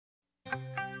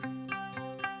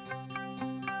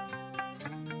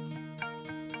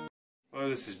Hello,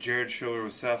 this is Jared Schuler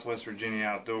with Southwest Virginia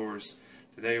Outdoors.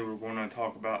 Today we're going to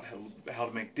talk about how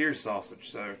to make deer sausage.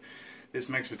 So this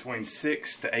makes between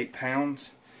 6 to 8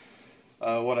 pounds.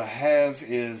 What I have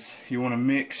is you want to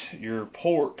mix your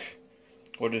pork,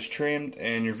 what is trimmed,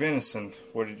 and your venison.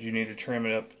 You need to trim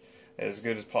it up as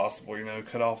good as possible. You know,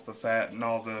 cut off the fat and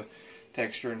all the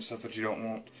texture and stuff that you don't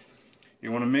want.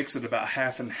 You want to mix it about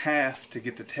half and half to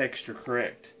get the texture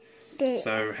correct.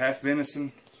 So half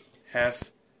venison,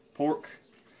 half pork.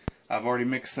 I've already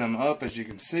mixed some up, as you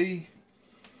can see.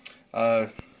 You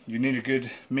need a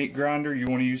good meat grinder. You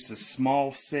want to use the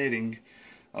small setting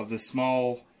of the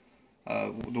small,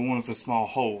 the one with the small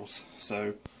holes.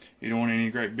 So you don't want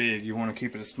any great big. You want to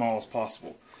keep it as small as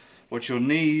possible. What you'll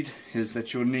need is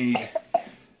that you'll need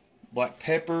black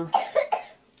pepper,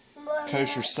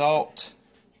 kosher salt,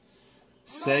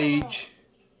 sage,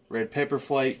 red pepper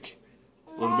flake,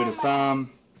 a little bit of thyme,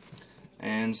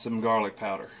 and some garlic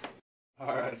powder.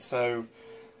 Alright, so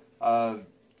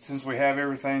since we have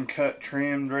everything cut,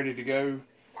 trimmed, ready to go,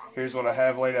 here's what I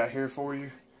have laid out here for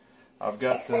you. I've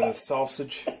got the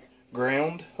sausage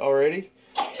ground already.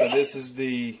 So this is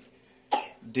the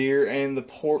deer and the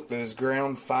pork that is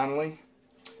ground finely.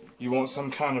 You want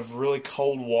some kind of really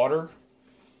cold water.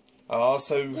 I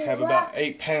also have about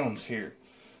 8 pounds here.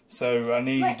 So I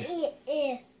need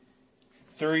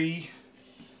 3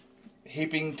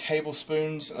 heaping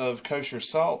tablespoons of kosher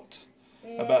salt,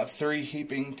 about 3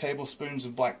 heaping tablespoons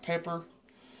of black pepper,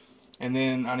 and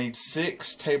then I need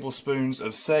 6 tablespoons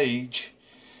of sage,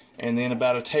 and then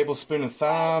about a tablespoon of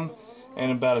thyme,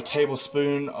 and about a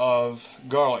tablespoon of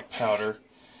garlic powder,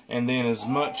 and then as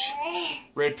much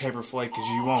red pepper flake as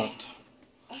you want.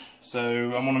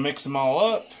 So I'm going to mix them all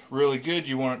up really good.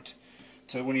 You want it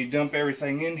to, when you dump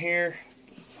everything in here,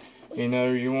 you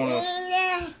know, you want to,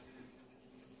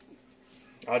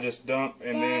 I just dump,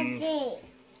 and then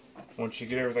once you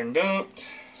get everything dumped,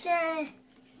 I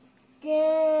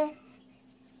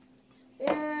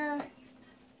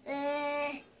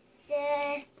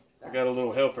got a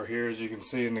little helper here, as you can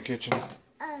see, in the kitchen.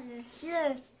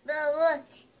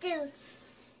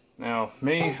 Now,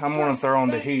 me, I'm going to throw on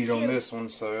the heat on this one,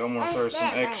 so I'm going to throw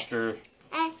some extra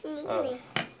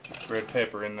red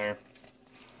pepper in there.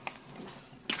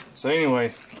 So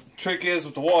anyway, trick is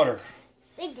with the water.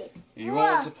 You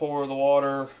want to pour the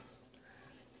water.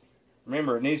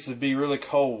 Remember, it needs to be really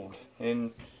cold,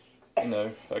 in, you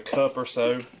know, a cup or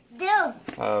so,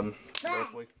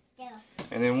 roughly.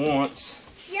 And then once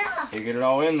you get it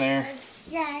all in there,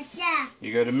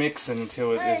 you go to mixing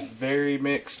until it is very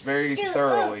mixed, very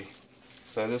thoroughly.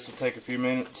 So this will take a few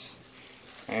minutes,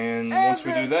 and once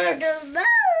we do that,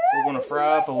 we're going to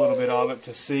fry up a little bit of it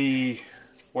to see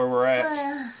where we're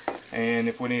at and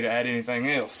if we need to add anything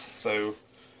else. So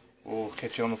we'll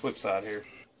catch you on the flip side here.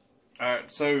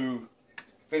 Alright, so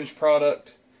finished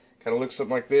product kind of looks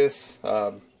something like this.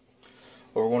 What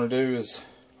we're going to do is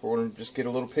we're going to just get a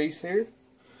little piece here.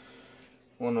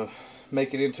 We're going to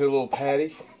make it into a little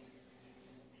patty.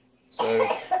 So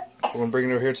we're going to bring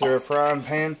it over here to our frying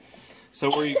pan. So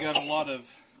where you got a lot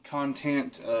of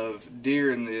content of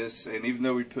deer in this, and even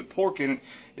though we put pork in it,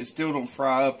 it still don't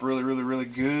fry up really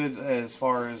good as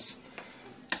far as,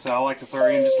 so I like to throw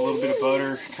in just a little bit of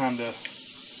butter, kind of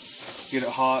get it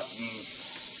hot, and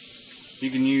you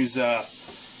can use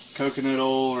coconut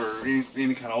oil or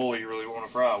any kind of oil you really want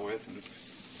to fry with.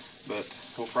 But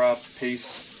we'll fry up the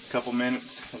piece a couple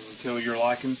minutes until you're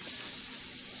liking.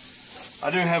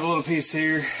 I do have a little piece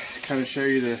here to kind of show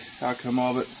you the outcome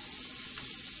of it.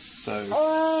 So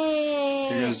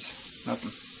here's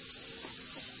nothing.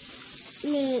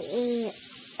 Yeah,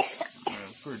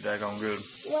 it's pretty daggone good.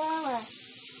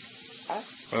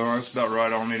 Well, that's about right. I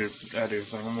don't need to add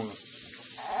anything. I'm going to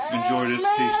enjoy this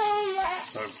piece.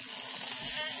 So,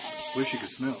 wish you could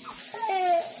smell it.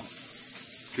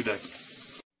 Good day.